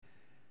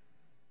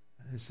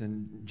It's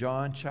in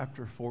John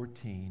chapter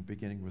 14,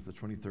 beginning with the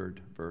 23rd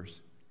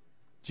verse.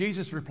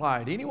 Jesus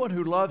replied, "Anyone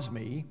who loves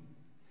me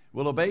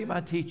will obey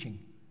my teaching.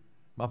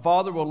 My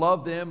Father will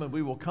love them, and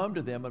we will come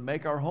to them and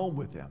make our home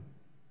with them.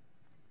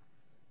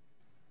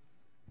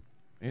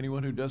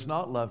 Anyone who does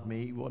not love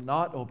me will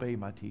not obey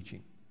my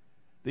teaching.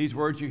 These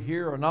words you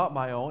hear are not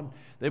my own.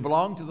 They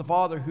belong to the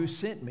Father who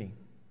sent me.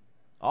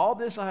 All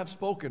this I have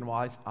spoken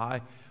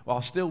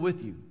while still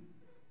with you.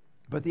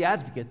 But the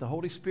Advocate, the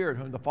Holy Spirit,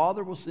 whom the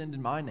Father will send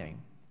in my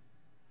name,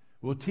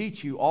 will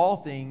teach you all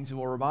things and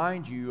will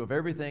remind you of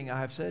everything I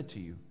have said to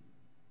you.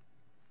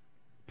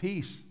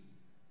 Peace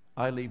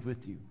I leave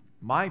with you.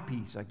 My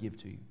peace I give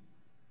to you.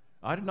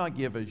 I do not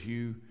give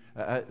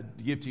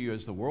to you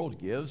as the world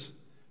gives.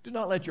 Do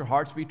not let your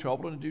hearts be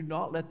troubled, and do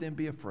not let them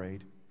be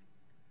afraid.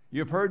 You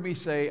have heard me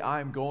say,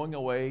 I am going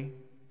away,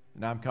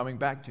 and I am coming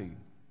back to you.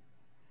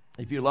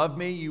 If you love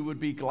me, you would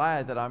be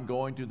glad that I'm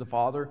going to the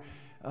Father,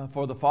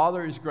 for the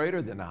Father is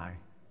greater than I.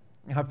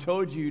 I've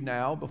told you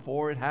now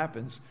before it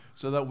happens,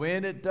 so that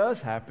when it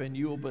does happen,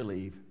 you will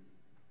believe."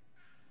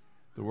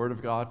 The word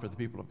of God for the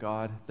people of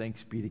God.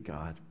 Thanks be to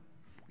God.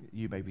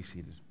 You may be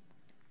seated.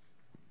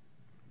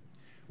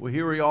 Well,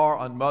 here we are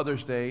on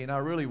Mother's Day, and I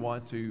really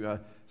want to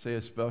say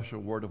a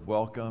special word of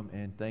welcome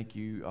and thank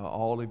you,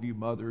 all of you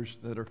mothers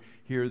that are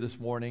here this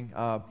morning.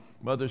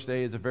 Mother's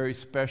Day is a very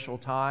special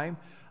time,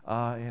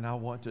 and I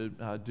want to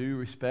do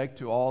respect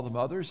to all the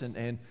mothers,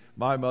 and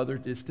my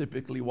mother is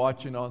typically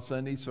watching on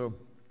Sunday, so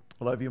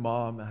I love you,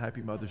 Mom.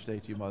 Happy Mother's Day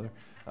to you, Mother.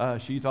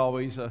 She's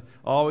always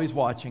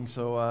watching,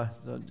 so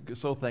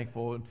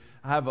thankful. And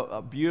I have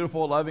a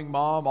beautiful, loving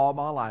mom all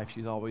my life.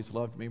 She's always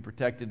loved me,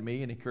 protected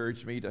me, and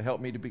encouraged me to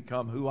help me to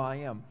become who I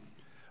am.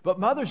 But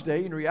Mother's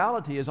Day, in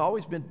reality, has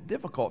always been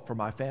difficult for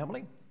my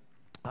family.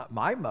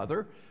 My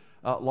mother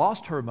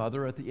lost her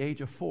mother at the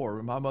age of 4.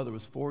 When my mother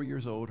was 4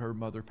 years old, her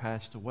mother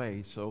passed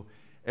away. So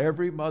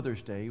every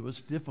Mother's Day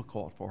was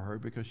difficult for her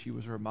because she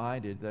was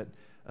reminded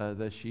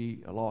that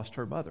she lost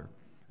her mother.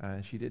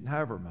 She didn't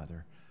have her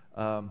mother.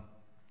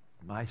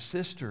 My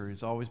sister,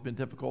 has always been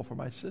difficult for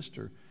my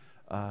sister.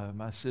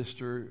 My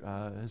sister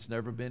has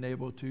never been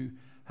able to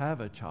have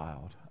a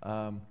child.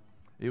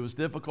 It was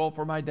difficult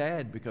for my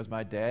dad because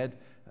my dad,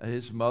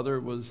 his mother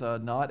was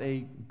not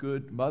a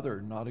good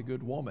mother, not a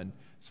good woman.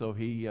 So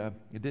he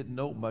didn't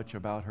know much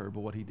about her, but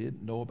what he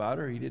did know about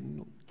her, he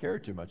didn't care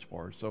too much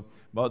for her. So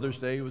Mother's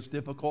Day was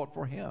difficult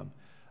for him.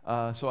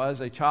 So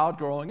as a child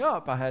growing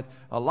up, I had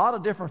a lot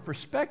of different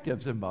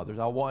perspectives in mothers.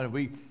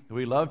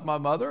 We loved my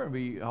mother, and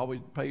we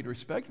always paid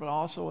respect, but I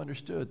also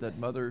understood that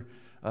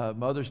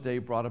Mother's Day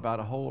brought about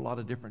a whole lot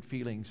of different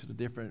feelings to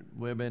different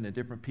women and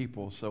different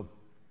people. So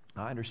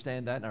I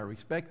understand that and I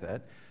respect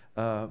that.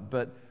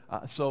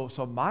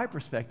 So my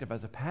perspective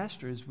as a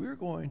pastor is we're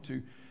going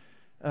to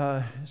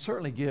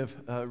certainly give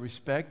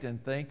respect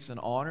and thanks and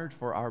honor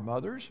for our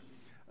mothers,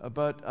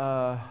 but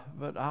I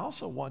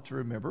also want to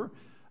remember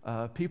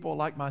people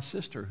like my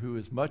sister, who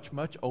is much,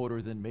 much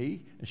older than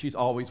me, and she's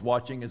always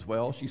watching as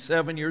well. She's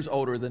 7 years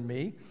older than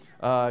me.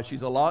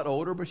 She's a lot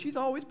older, but she's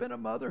always been a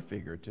mother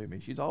figure to me.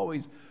 She's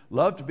always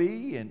loved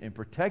me and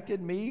protected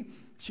me.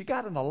 She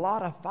got in a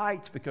lot of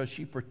fights because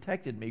she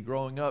protected me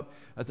growing up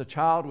as a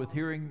child with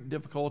hearing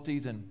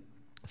difficulties and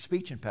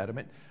speech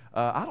impediment.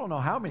 I don't know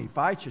how many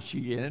fights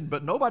she in,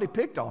 but nobody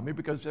picked on me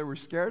because they were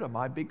scared of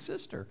my big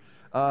sister.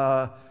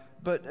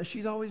 But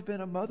she's always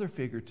been a mother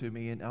figure to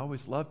me and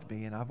always loved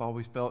me, and I've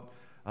always felt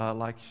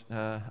like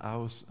I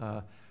was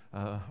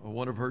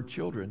one of her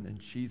children,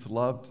 and she's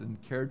loved and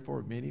cared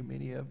for many,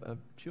 many of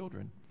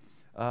children.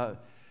 I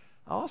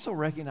also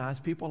recognize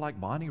people like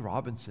Bonnie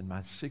Robinson,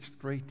 my 6th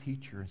grade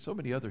teacher, and so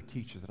many other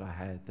teachers that I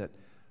had. That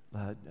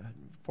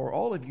for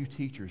all of you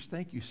teachers,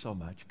 thank you so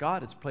much.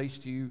 God has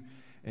placed you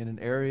in an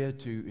area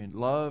to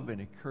love and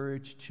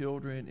encourage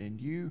children,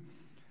 and you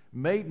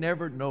may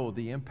never know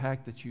the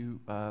impact that you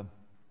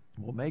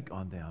will make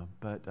on them,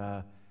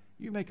 but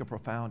you make a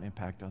profound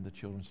impact on the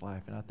children's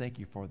life, and I thank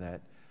you for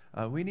that.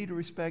 We need to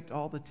respect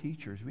all the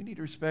teachers. We need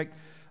to respect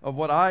of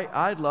what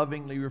I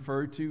lovingly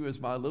refer to as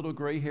my little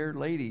gray-haired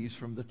ladies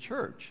from the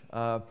church.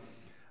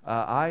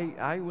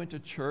 I went to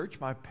church.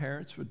 My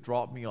parents would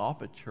drop me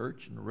off at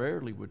church and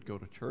rarely would go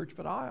to church,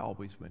 but I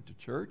always went to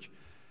church.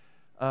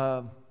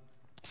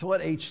 So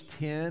at age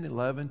 10,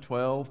 11,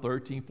 12,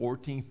 13,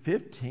 14,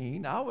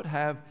 15, I would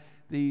have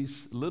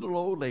these little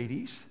old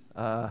ladies.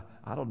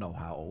 I don't know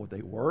how old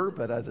they were,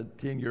 but as a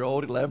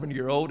 10-year-old,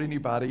 11-year-old,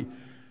 anybody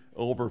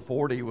over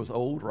 40 was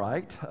old,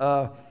 right?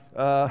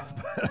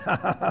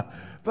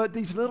 But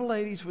these little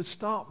ladies would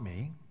stop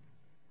me.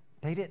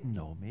 They didn't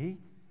know me.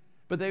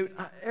 But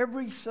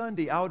every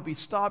Sunday, I would be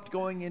stopped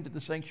going into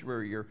the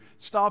sanctuary or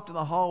stopped in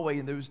the hallway,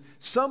 and there was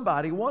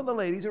somebody, one of the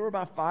ladies, there were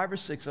about 5 or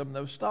 6 of them,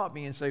 that would stop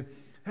me and say,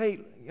 "Hey,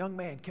 young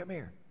man, come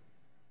here.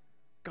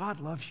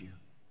 God loves you.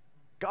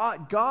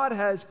 God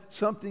has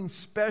something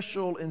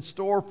special in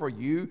store for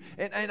you,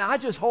 and I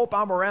just hope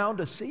I'm around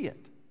to see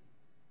it."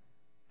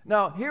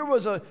 Now, here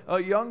was a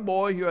young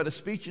boy who had a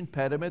speech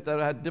impediment, that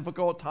had a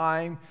difficult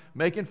time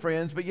making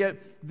friends, but yet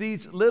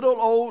these little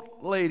old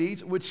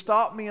ladies would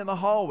stop me in the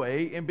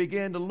hallway and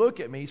begin to look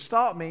at me,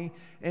 stop me,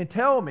 and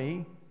tell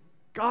me,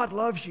 God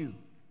loves you.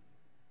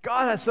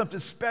 God has something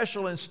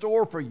special in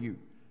store for you.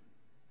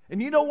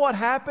 And you know what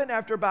happened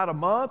after about a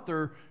month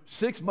or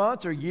 6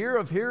 months or a year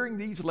of hearing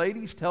these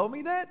ladies tell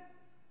me that?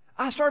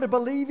 I started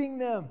believing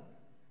them.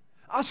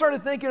 I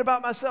started thinking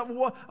about myself,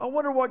 well, I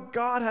wonder what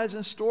God has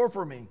in store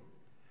for me.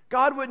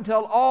 God wouldn't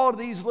tell all of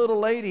these little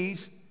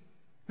ladies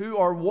who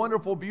are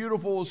wonderful,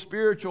 beautiful,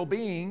 spiritual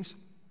beings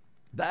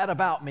that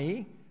about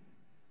me.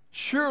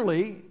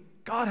 Surely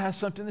God has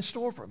something in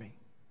store for me.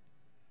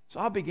 So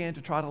I began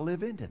to try to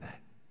live into that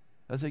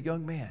as a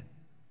young man.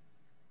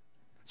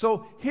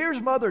 So here's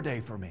Mother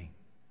Day for me.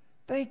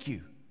 Thank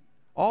you,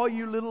 all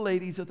you little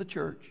ladies of the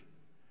church,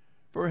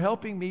 for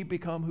helping me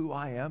become who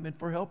I am and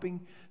for helping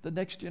the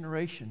next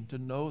generation to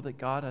know that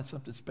God has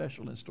something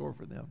special in store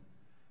for them.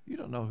 You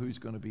don't know who's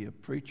going to be a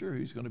preacher,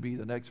 who's going to be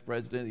the next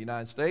president of the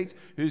United States,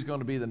 who's going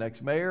to be the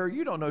next mayor.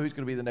 You don't know who's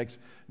going to be the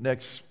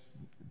next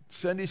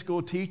Sunday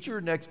school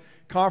teacher, next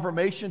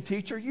confirmation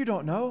teacher. You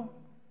don't know.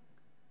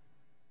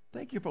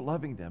 Thank you for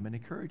loving them and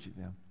encouraging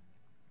them.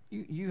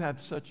 You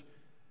have such,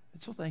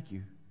 so thank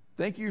you.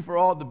 Thank you for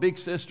all the big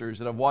sisters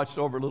that have watched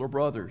over little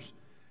brothers.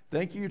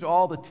 Thank you to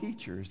all the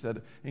teachers that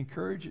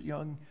encourage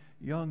young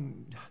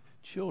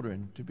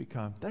children to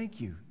become.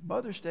 Thank you.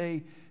 Mother's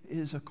Day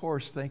is, of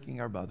course,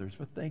 thanking our mothers,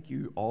 but thank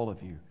you, all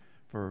of you,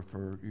 for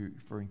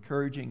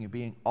encouraging and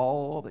being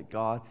all that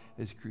God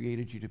has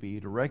created you to be,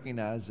 to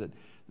recognize that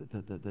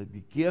the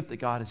gift that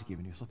God has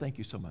given you. So thank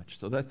you so much.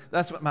 So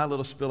that's what my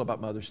little spiel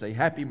about Mother's Day.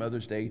 Happy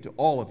Mother's Day to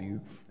all of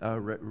you,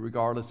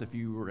 regardless if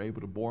you were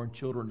able to born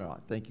children or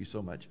not. Thank you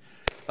so much.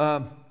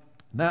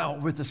 Now,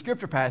 with the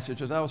scripture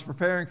passage, as I was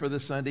preparing for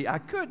this Sunday, I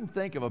couldn't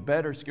think of a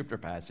better scripture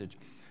passage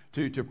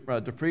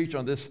to preach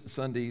on this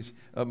Sunday's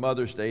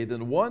Mother's Day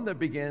than one that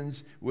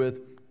begins with,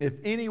 if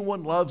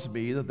anyone loves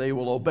me, that they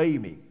will obey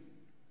me.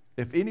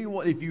 If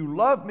you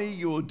love me,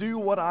 you will do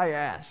what I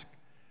ask.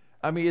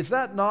 I mean, is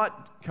that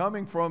not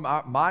coming from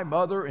my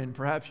mother and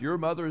perhaps your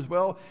mother as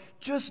well?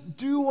 Just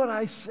do what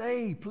I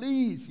say,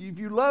 please. If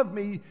you love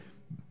me,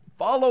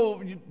 follow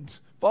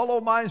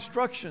my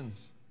instructions.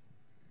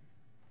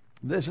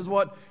 This is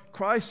what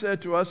Christ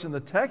said to us in the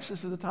text.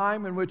 This is the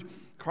time in which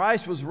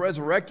Christ was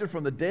resurrected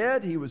from the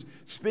dead. He was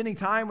spending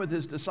time with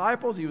his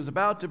disciples. He was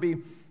about to be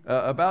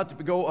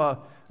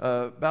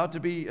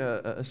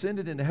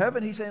ascended into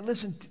heaven. He's saying,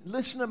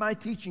 listen to my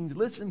teaching.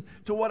 Listen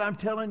to what I'm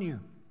telling you.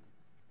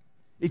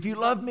 If you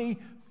love me,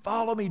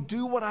 follow me.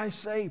 Do what I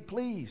say,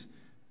 please.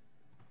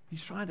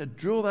 He's trying to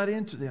drill that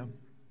into them.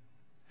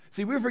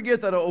 See, we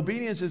forget that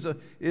obedience is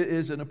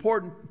an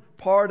important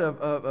part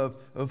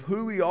of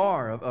who we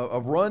are,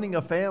 of running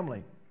a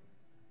family.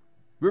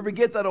 We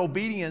forget that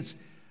obedience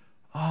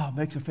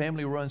makes a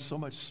family run so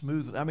much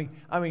smoother.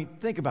 I mean,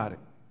 think about it.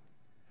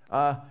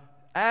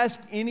 Ask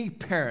any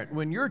parent,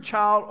 when your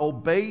child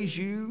obeys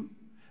you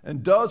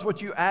and does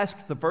what you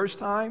ask the first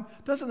time,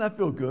 doesn't that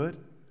feel good?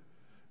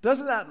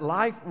 Doesn't that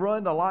life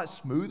run a lot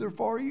smoother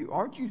for you?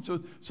 Aren't you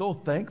so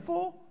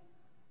thankful?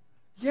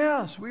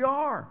 Yes, we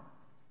are.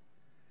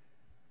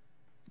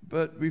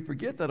 But we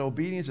forget that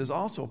obedience is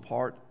also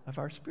part of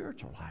our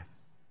spiritual life.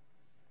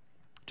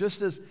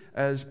 Just as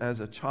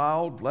a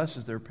child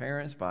blesses their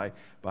parents by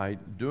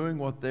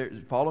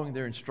doing following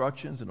their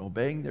instructions and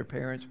obeying their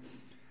parents,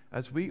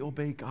 as we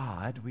obey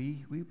God,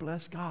 we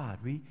bless God.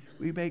 We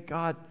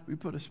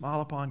put a smile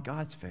upon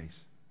God's face.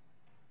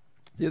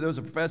 See, there was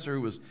a professor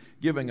who was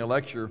giving a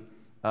lecture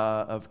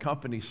of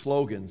company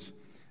slogans,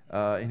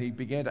 and he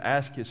began to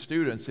ask his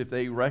students if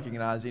they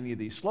recognize any of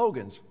these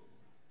slogans.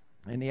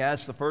 And he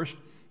asked the first,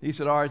 he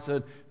said, all right,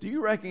 do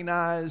you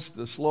recognize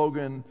the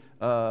slogan,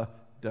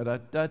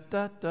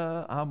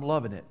 da-da-da-da-da, I'm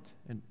loving it?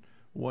 And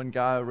one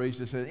guy raised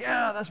his hand,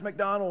 yeah, that's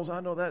McDonald's. I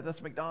know that.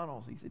 That's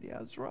McDonald's. He said, yeah,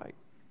 that's right.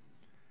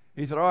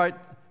 He said, all right,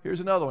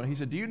 here's another one. He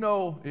said, do you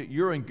know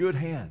you're in good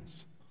hands?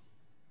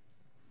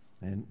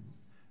 And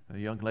a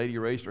young lady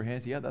raised her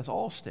hand. Yeah, that's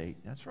Allstate.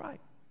 That's right.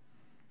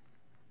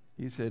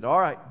 He said, all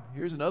right,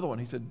 here's another one.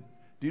 He said,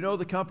 do you know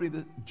the company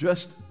that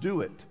Just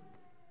Do It?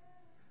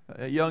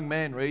 A young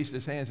man raised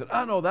his hand and said,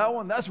 I know that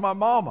one. That's my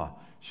mama.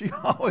 She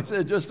always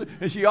said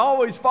and she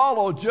always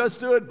followed Just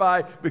Do It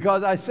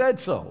because I said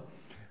so.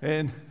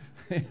 And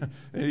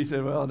he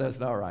said, well, that's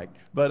not right.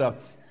 But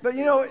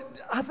you know,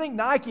 I think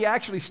Nike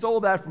actually stole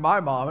that from my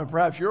mom and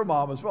perhaps your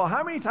mom as well.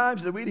 How many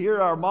times did we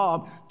hear our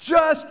mom,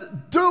 just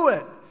do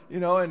it? You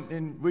know,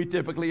 and we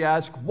typically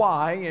ask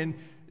why, and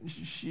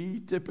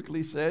she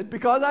typically said,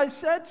 because I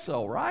said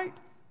so, right?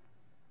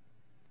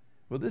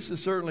 Well, this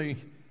is certainly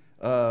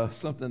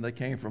something that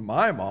came from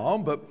my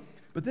mom, but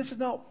this is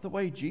not the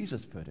way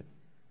Jesus put it.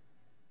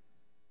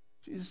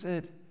 Jesus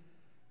said,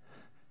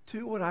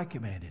 do what I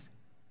commanded.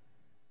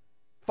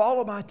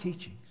 Follow my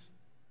teachings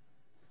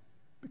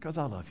because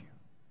I love you.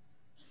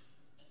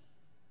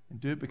 And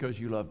do it because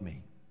you love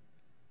me.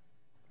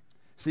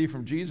 See,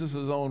 from Jesus'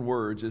 own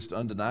words, it's an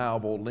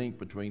undeniable link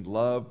between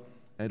love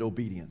and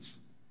obedience.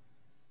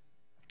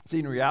 See,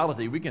 in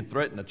reality, we can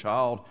threaten a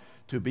child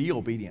to be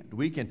obedient.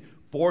 We can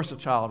force a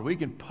child. We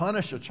can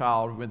punish a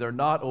child when they're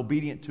not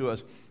obedient to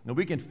us. And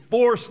we can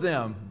force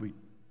them. We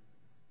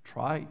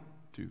try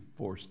to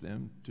force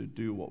them to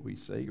do what we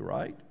say,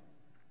 right?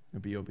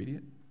 And be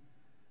obedient.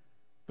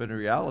 But in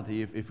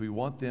reality, if we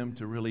want them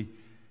to really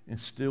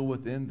instill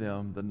within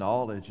them the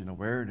knowledge and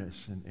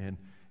awareness and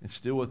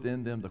instill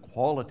within them the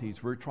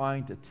qualities we're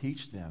trying to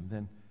teach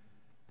them,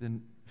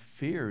 then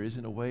fear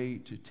isn't a way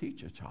to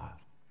teach a child.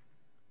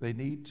 They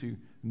need to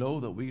know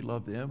that we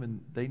love them,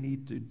 and they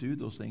need to do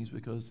those things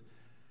because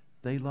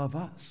they love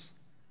us.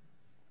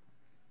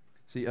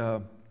 See,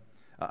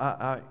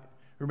 I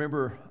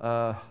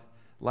remember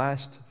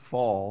last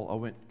fall I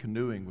went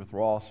canoeing with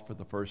Ross for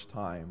the first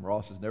time.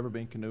 Ross has never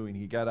been canoeing.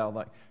 He got out of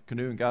that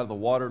canoe and got out of the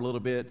water a little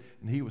bit,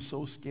 and he was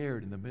so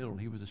scared in the middle.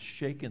 He was just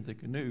shaking the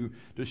canoe,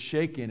 just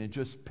shaking and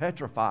just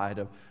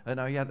petrified. And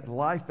he had a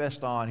life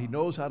vest on. He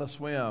knows how to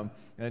swim.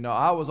 And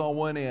I was on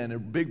one end,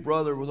 and Big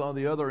Brother was on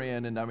the other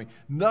end. And I mean,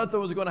 nothing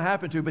was going to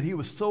happen to him, but he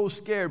was so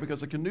scared because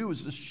the canoe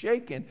was just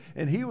shaking,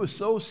 and he was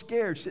so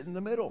scared sitting in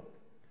the middle.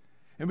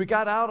 And we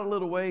got out a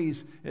little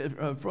ways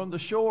from the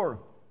shore,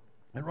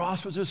 and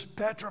Ross was just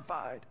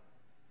petrified.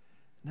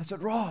 And I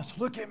said, Ross,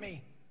 look at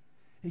me.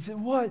 He said,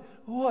 what?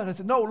 What? I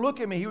said, no, look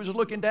at me. He was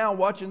looking down,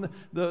 watching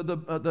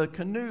the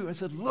canoe. I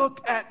said,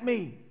 look at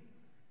me.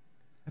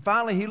 And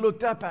finally, he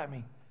looked up at me.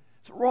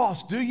 I said,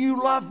 Ross, do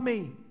you love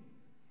me?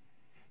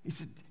 He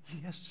said,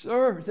 yes,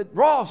 sir. I said,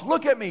 Ross,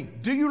 look at me.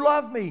 Do you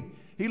love me?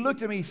 He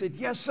looked at me. He said,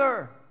 yes,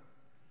 sir.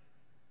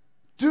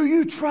 Do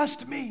you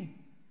trust me?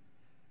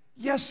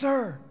 Yes,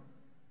 sir.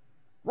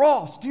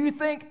 Ross, do you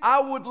think I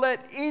would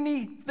let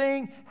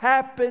anything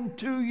happen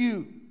to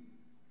you?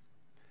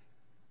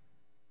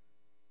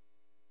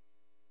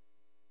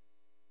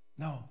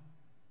 No.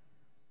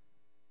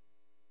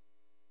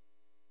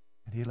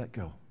 And he let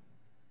go.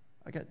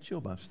 I got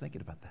chill bumps thinking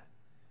about that.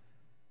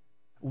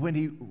 When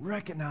he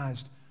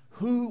recognized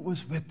who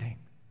was with him,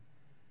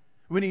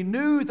 when he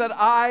knew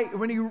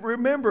when he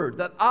remembered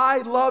that I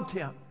loved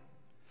him,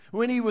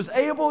 when he was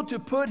able to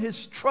put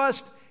his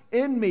trust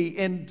in me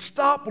and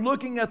stop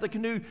looking at the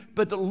canoe,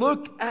 but to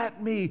look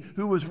at me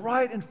who was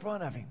right in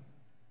front of him,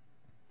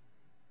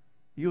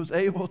 he was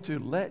able to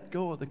let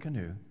go of the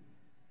canoe,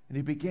 and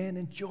he began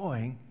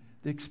enjoying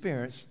the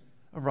experience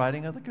of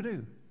riding on the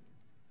canoe.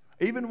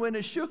 Even when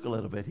it shook a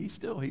little bit, he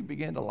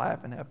began to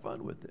laugh and have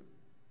fun with it.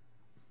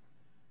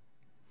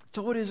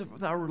 So what is it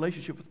with our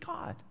relationship with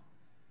God?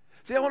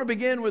 See, I want to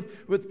begin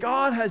with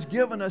God has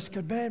given us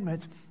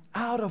commandments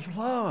out of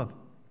love.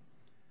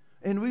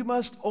 And we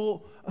must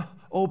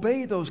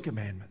obey those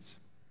commandments.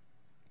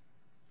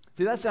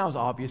 See, that sounds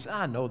obvious.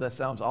 I know that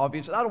sounds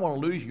obvious. I don't want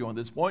to lose you on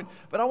this point,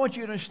 but I want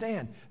you to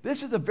understand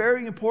this is a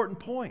very important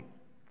point.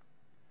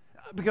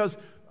 Because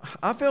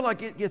I feel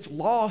like it gets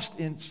lost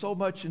in so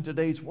much in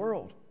today's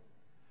world.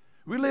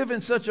 We live in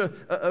such a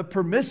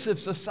permissive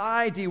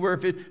society where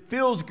if it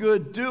feels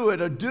good, do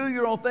it, or do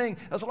your own thing.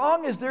 As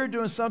long as they're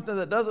doing something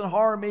that doesn't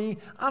harm me,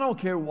 I don't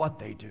care what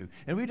they do.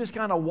 And we just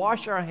kind of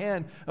wash our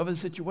hand of a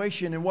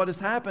situation. And what has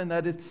happened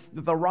that is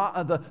the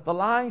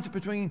lines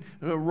between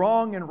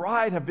wrong and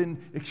right have been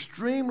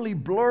extremely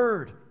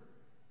blurred.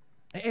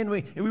 And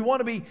we want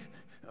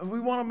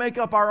to make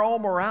up our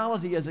own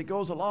morality as it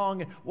goes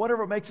along, and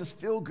whatever makes us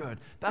feel good.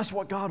 That's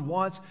what God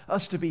wants,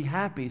 us to be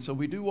happy. So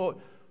we do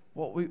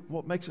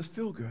what makes us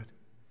feel good.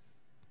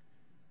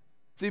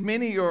 See,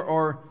 many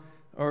are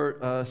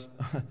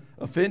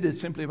offended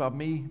simply by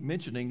me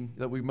mentioning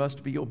that we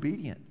must be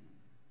obedient.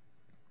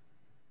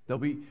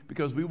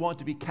 Because we want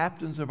to be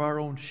captains of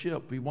our own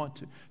ship. We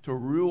want to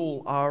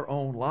rule our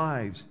own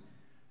lives.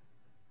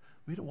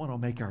 We don't want to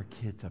make our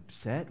kids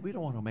upset. We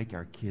don't want to make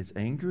our kids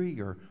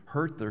angry or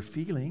hurt their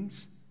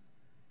feelings.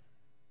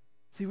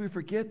 See, we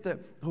forget that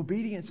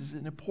obedience is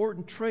an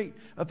important trait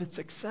of a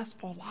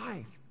successful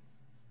life.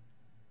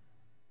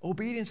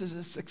 Obedience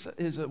is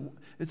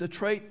a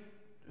trait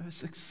of a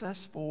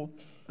successful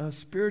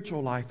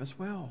spiritual life as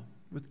well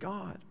with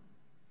God.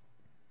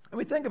 I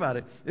mean, think about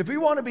it. If we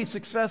want to be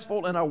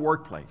successful in our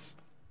workplace,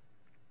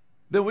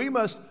 then we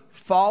must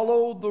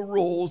follow the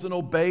rules and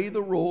obey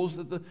the rules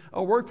that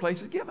our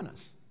workplace has given us.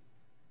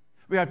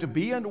 We have to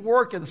be into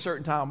work at a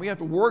certain time. We have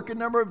to work a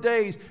number of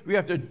days. We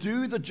have to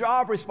do the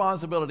job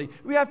responsibility.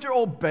 We have to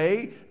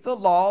obey the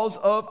laws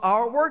of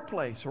our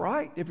workplace,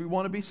 right? If we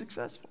want to be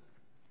successful.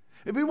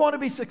 If we want to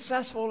be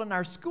successful in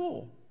our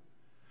school,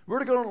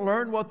 we're going to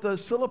learn what the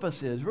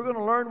syllabus is. We're going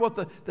to learn what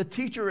the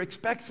teacher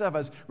expects of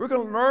us. We're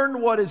going to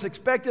learn what is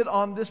expected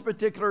on this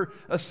particular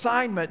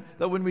assignment,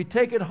 that when we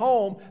take it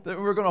home, that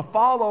we're going to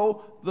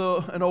follow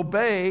and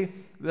obey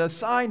the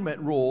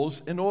assignment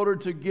rules in order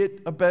to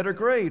get a better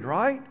grade,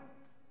 right?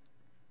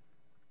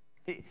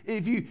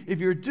 If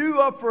you're due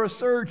up for a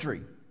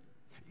surgery,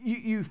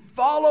 you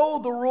follow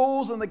the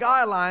rules and the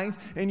guidelines,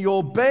 and you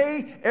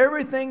obey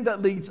everything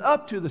that leads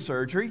up to the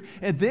surgery,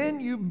 and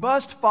then you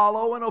must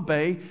follow and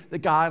obey the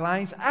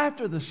guidelines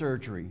after the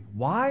surgery.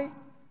 Why?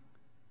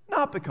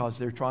 Not because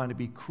they're trying to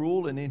be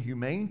cruel and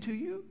inhumane to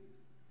you.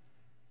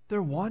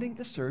 They're wanting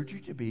the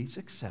surgery to be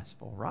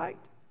successful, right?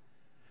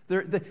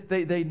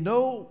 They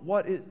know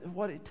what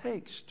it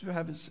takes to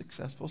have a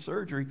successful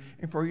surgery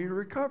and for you to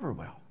recover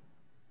well.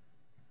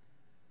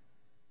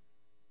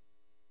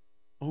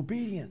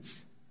 Obedience.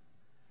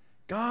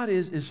 God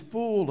is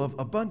full of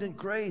abundant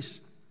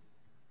grace.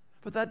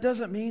 But that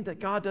doesn't mean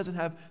that God doesn't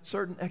have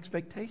certain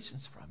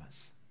expectations from us.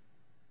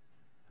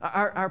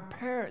 Our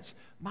parents,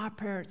 my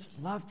parents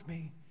loved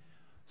me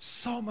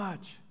so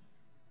much.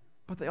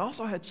 But they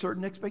also had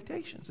certain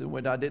expectations. And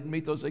when I didn't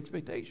meet those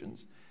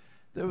expectations,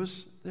 there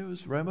was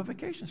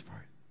ramifications for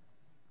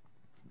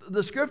it.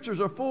 The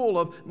scriptures are full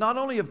of not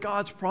only of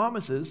God's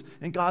promises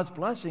and God's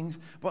blessings,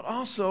 but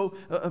also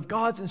of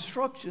God's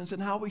instructions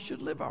and how we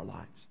should live our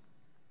lives.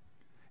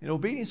 And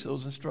obedience to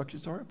those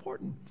instructions are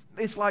important.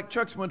 It's like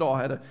Chuck Swindoll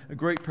had a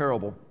great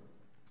parable,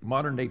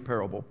 modern day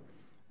parable.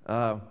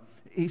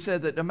 He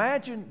said that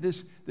imagine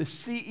this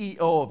CEO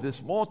of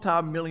this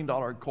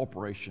multi-million-dollar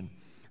corporation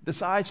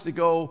decides to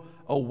go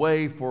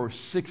away for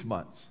 6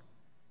 months.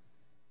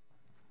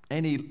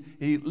 And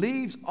he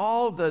leaves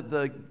all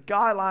the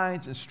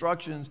guidelines,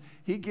 instructions.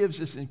 He gives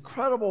this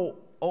incredible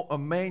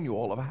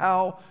manual of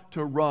how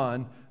to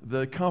run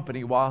the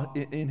company while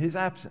in his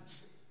absence.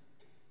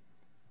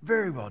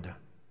 Very well done.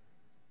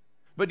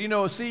 But you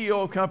know, a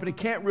CEO of a company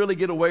can't really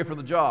get away from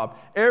the job.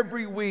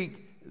 Every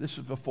week, this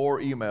is before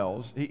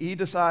emails, he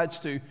decides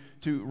to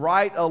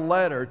write a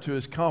letter to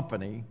his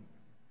company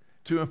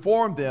to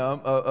inform them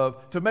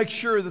to make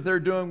sure that they're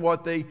doing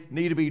what they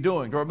need to be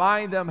doing. To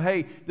remind them,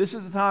 hey, this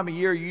is the time of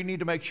year you need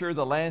to make sure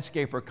the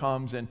landscaper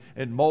comes and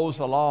mows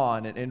the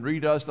lawn and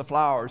redoes the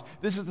flowers.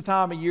 This is the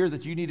time of year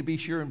that you need to be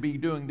sure and be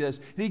doing this.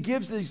 And he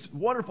gives these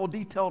wonderful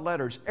detailed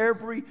letters.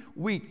 Every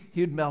week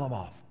he'd mail them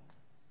off.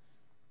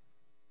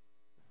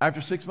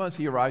 After 6 months,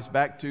 he arrives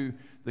back to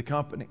the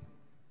company.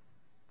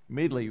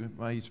 Immediately,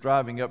 when he's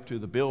driving up to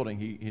the building,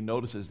 he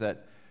notices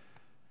that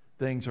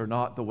things are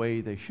not the way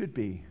they should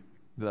be.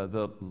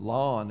 The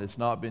lawn has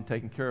not been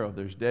taken care of.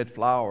 There's dead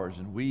flowers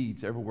and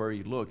weeds everywhere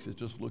he looks. It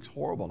just looks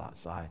horrible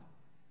outside.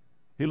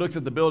 He looks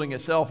at the building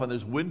itself, and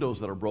there's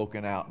windows that are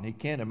broken out, and he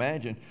can't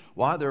imagine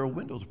why there are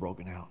windows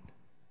broken out.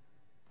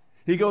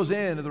 He goes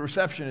in, and the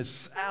receptionist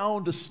is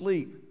sound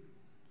asleep.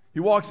 He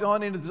walks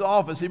on into his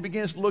office. He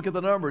begins to look at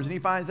the numbers, and he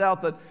finds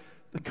out that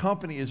the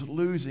company is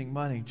losing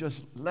money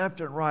just left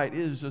and right. It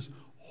is just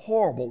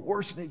horrible,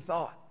 worse than he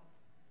thought.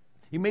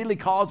 He immediately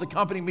calls a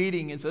company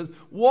meeting and says,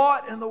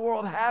 "What in the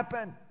world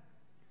happened?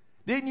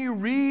 Didn't you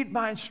read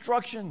my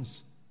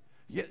instructions?"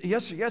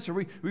 Yes, sir.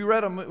 We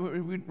read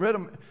them.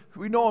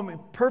 We know them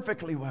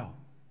perfectly well.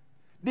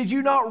 Did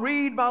you not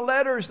read my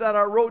letters that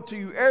I wrote to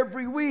you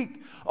every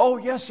week? Oh,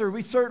 yes, sir,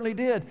 we certainly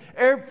did.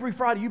 Every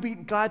Friday, you'd be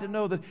glad to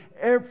know that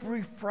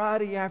every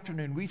Friday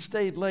afternoon we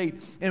stayed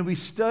late and we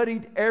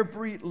studied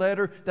every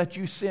letter that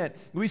you sent.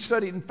 We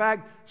studied, in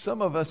fact,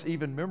 some of us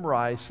even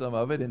memorized some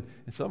of it, and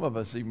some of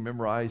us even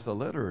memorized a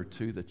letter or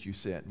two that you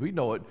sent. We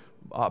know it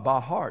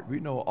by heart. We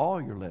know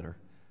all your letter.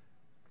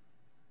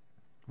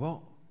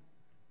 Well,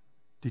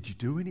 did you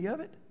do any of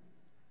it?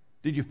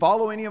 Did you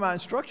follow any of my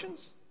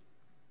instructions?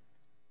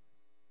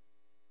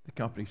 The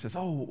company says,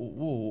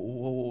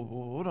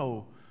 whoa,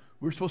 no.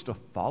 We were supposed to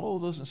follow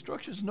those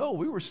instructions? No,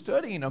 we were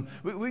studying them.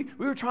 We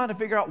were trying to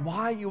figure out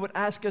why you would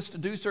ask us to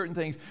do certain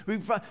things.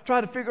 We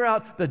tried to figure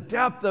out the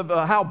depth of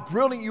how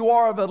brilliant you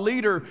are of a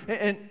leader.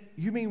 And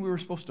you mean we were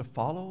supposed to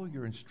follow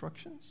your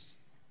instructions?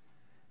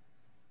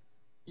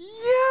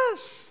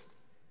 Yes.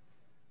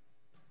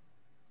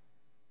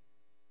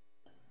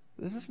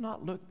 Does this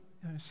not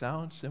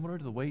sound similar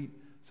to the way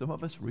some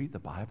of us read the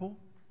Bible?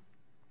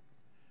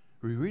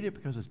 We read it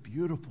because it's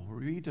beautiful.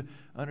 We read to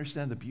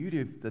understand the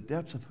beauty of the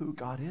depths of who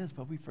God is,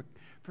 but we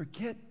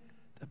forget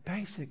the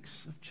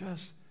basics of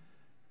just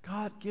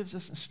God gives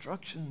us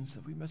instructions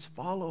that we must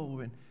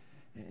follow. And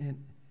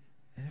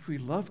if we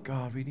love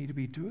God, we need to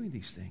be doing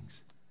these things.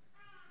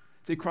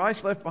 See,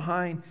 Christ left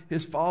behind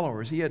his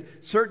followers. He had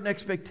certain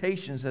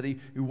expectations that he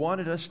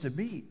wanted us to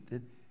meet.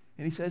 And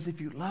he says, if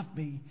you love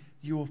me,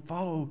 you will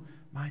follow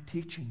my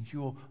teachings.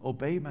 You will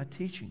obey my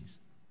teachings.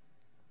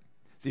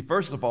 See,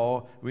 first of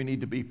all, we need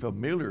to be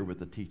familiar with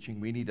the teaching.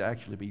 We need to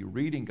actually be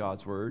reading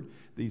God's Word,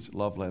 these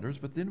love letters,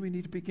 but then we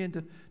need to begin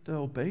to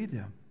obey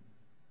them.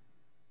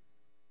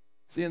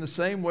 See, in the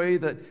same way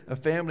that a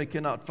family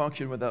cannot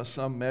function without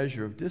some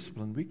measure of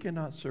discipline, we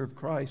cannot serve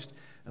Christ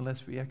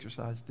unless we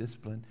exercise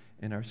discipline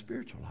in our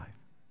spiritual life.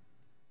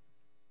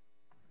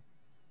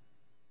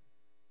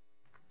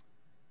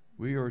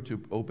 We are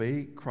to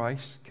obey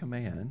Christ's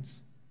commands.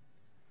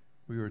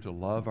 We are to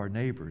love our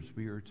neighbors.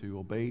 We are to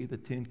obey the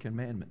 10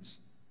 Commandments.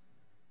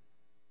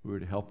 We are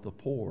to help the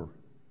poor.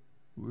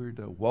 We are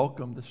to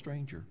welcome the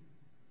stranger.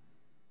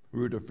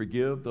 We are to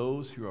forgive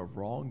those who have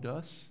wronged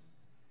us.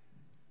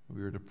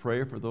 We are to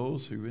pray for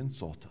those who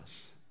insult us.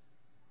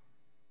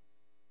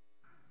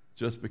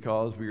 Just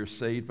because we are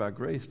saved by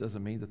grace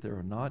doesn't mean that there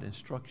are not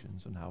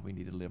instructions on how we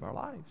need to live our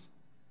lives.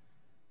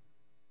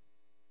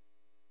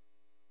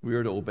 We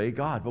are to obey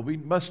God, but we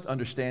must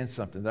understand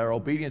something, that our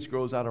obedience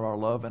grows out of our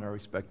love and our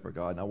respect for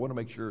God. And I want to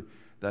make sure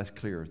that's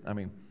clear.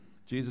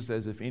 Jesus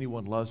says, if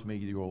anyone loves me,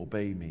 you will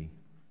obey me.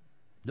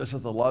 Just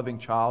as a loving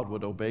child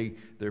would obey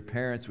their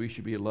parents, we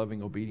should be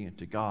loving, obedient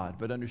to God.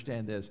 But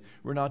understand this,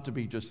 we're not to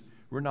be just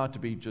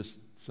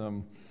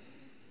some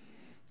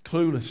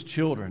clueless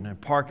children and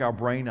park our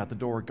brain out the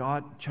door.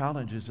 God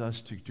challenges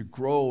us to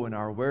grow in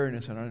our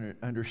awareness and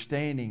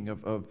understanding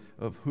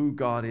of who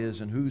God is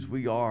and whose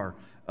we are.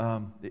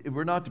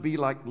 We're not to be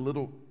like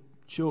little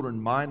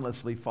children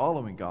mindlessly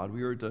following God.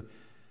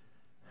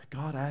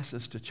 God asks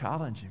us to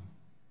challenge Him.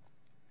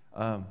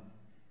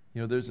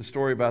 There's a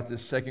story about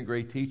this second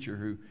grade teacher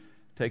who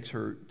takes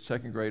her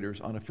second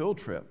graders on a field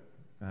trip,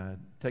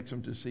 takes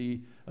them to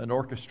see an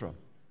orchestra.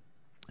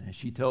 And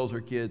she tells her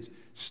kids,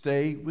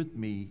 stay with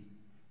me.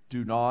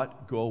 Do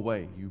not go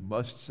away. You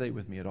must stay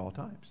with me at all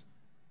times.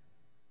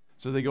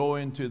 So they go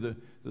into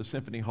the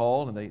symphony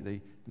hall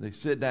and they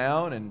sit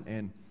down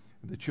and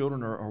the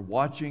children are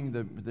watching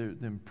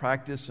them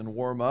practice and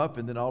warm up,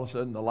 and then all of a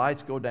sudden the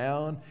lights go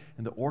down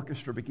and the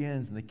orchestra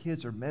begins and the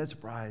kids are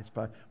mesmerized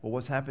by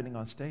what's happening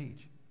on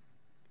stage.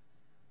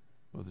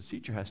 Well, the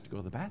teacher has to go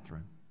to the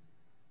bathroom.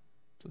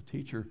 So the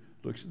teacher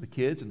looks at the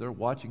kids and they're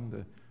watching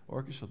the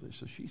orchestra,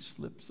 so she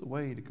slips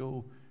away to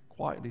go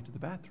quietly to the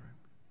bathroom.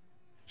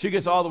 She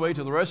gets all the way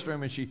to the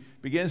restroom and she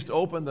begins to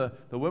open the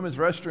women's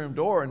restroom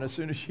door, and as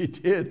soon as she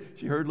did,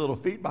 she heard little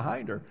feet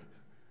behind her.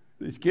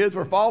 These kids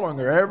were following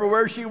her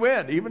everywhere she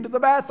went, even to the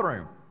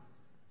bathroom.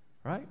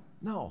 Right?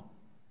 No.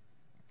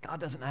 God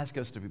doesn't ask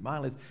us to be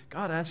mindless.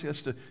 God asks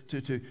us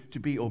to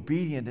be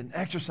obedient and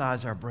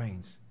exercise our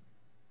brains.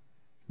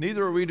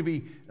 Neither are we to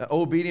be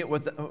obedient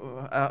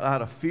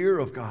out of fear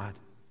of God.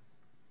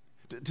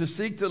 To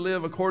seek to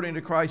live according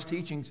to Christ's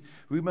teachings,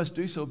 we must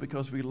do so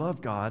because we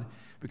love God,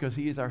 because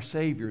He is our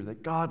Savior,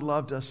 that God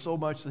loved us so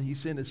much that He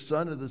sent His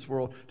Son into this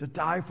world to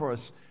die for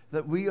us,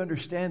 that we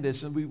understand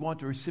this and we want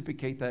to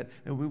reciprocate that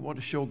and we want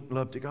to show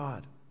love to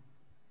God.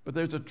 But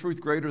there's a truth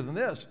greater than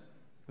this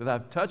that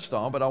I've touched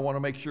on, but I want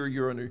to make sure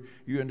you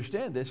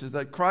understand this, is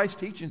that Christ's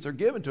teachings are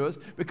given to us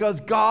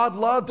because God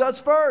loved us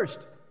first.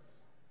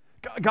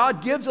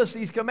 God gives us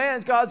these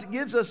commands, God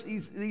gives us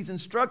these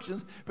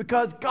instructions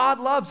because God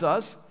loves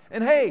us.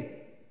 And hey,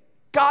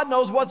 God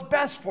knows what's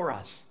best for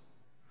us.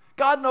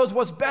 God knows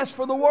what's best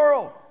for the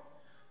world.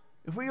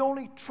 If we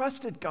only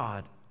trusted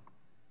God.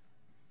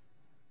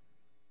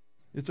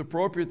 It's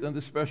appropriate on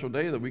this special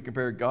day that we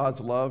compare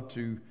God's love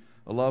to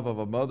a love of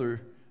a mother's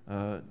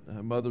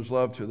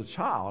love to the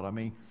child. I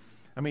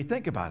mean,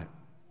 think about it.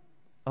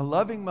 A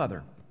loving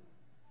mother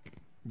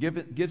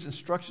gives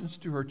instructions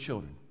to her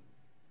children.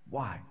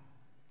 Why?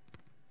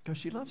 Because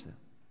she loves them.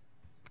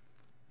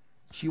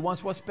 She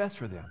wants what's best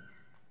for them.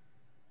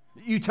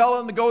 You tell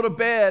them to go to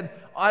bed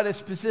at a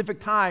specific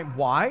time.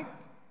 Why?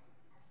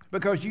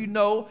 Because you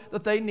know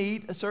that they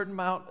need a certain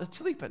amount of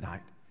sleep at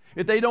night.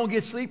 If they don't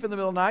get sleep in the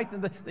middle of the night,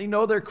 then they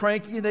know they're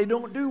cranky and they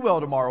don't do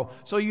well tomorrow.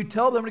 So you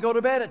tell them to go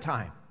to bed at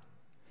time.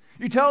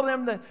 You tell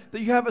them that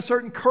you have a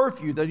certain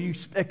curfew, that you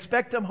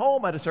expect them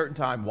home at a certain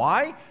time.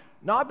 Why?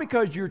 Not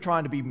because you're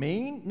trying to be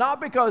mean,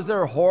 not because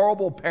they're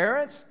horrible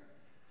parents,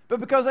 but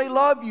because they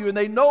love you and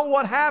they know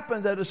what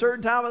happens at a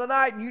certain time of the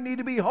night and you need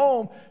to be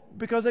home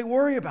because they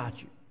worry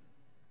about you.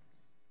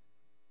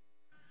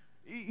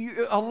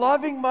 A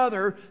loving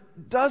mother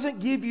doesn't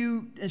give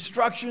you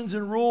instructions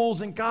and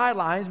rules and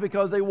guidelines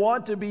because they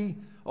want to be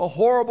a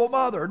horrible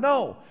mother.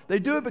 No, they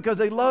do it because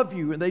they love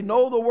you and they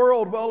know the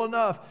world well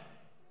enough.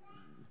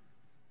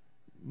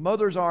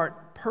 Mothers aren't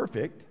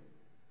perfect,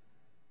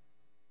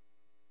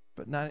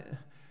 but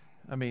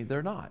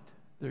they're not.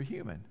 They're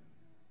human.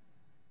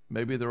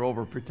 Maybe they're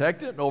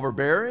overprotected and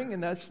overbearing,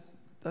 and that's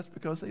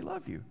because they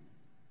love you.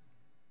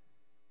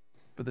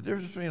 But the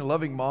difference between a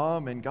loving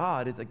mom and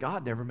God is that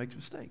God never makes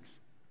mistakes.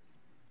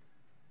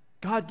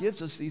 God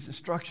gives us these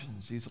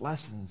instructions, these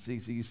lessons,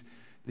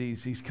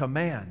 these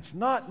commands,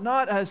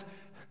 not as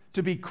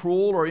to be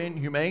cruel or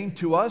inhumane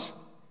to us,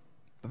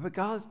 but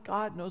because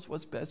God knows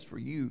what's best for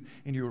you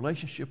in your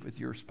relationship with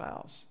your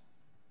spouse.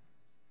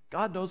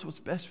 God knows what's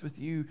best with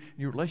you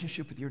in your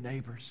relationship with your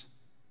neighbors.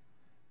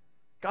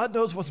 God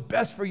knows what's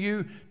best for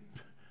you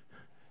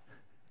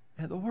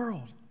and the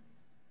world.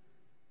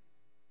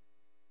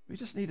 We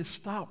just need to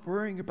stop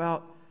worrying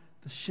about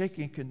the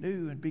shaking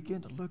canoe and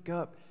begin to look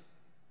up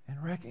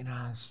and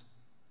recognize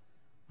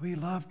we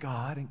love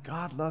God and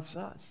God loves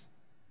us.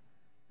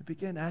 And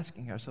begin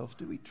asking ourselves,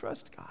 do we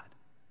trust God?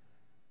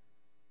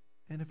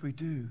 And if we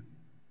do,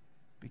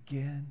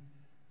 begin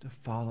to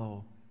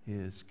follow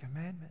His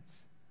commandments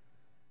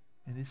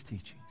and His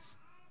teachings.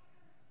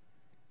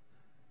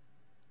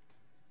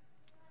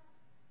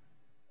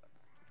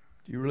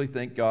 Do you really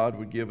think God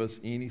would give us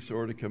any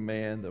sort of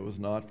command that was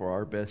not for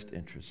our best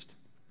interest?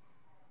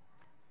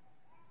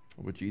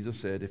 What Jesus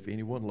said, if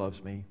anyone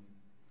loves me,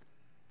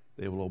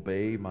 they will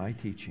obey my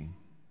teaching.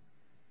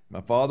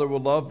 My Father will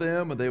love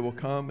them, and they will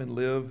come and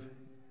live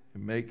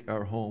and make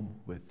our home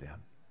with them.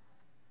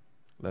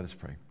 Let us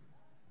pray.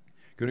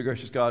 Good and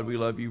gracious God, we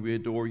love you, we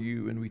adore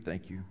you, and we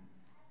thank you.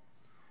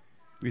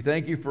 We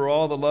thank you for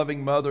all the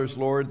loving mothers,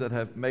 Lord, that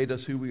have made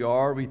us who we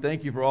are. We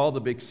thank you for all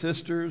the big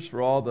sisters,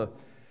 for all the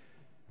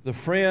the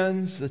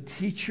friends, the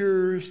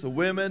teachers, the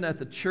women at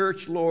the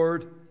church,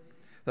 Lord,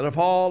 that have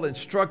all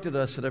instructed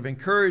us, that have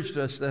encouraged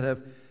us, that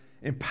have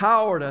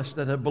empowered us,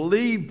 that have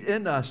believed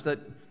in us, that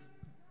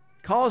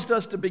caused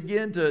us to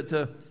begin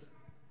to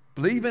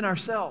believe in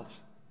ourselves.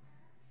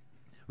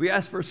 We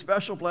ask for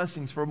special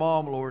blessings for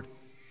Mom, Lord,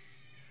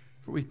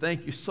 for we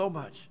thank you so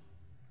much.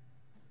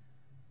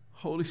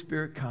 Holy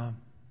Spirit, come.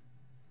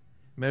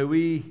 May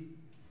we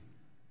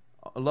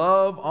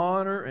love,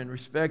 honor, and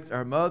respect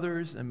our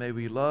mothers, and may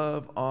we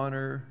love,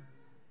 honor,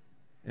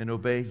 and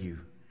obey you.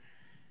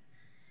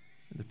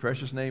 In the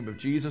precious name of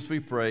Jesus we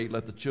pray.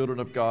 Let the children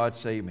of God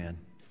say amen.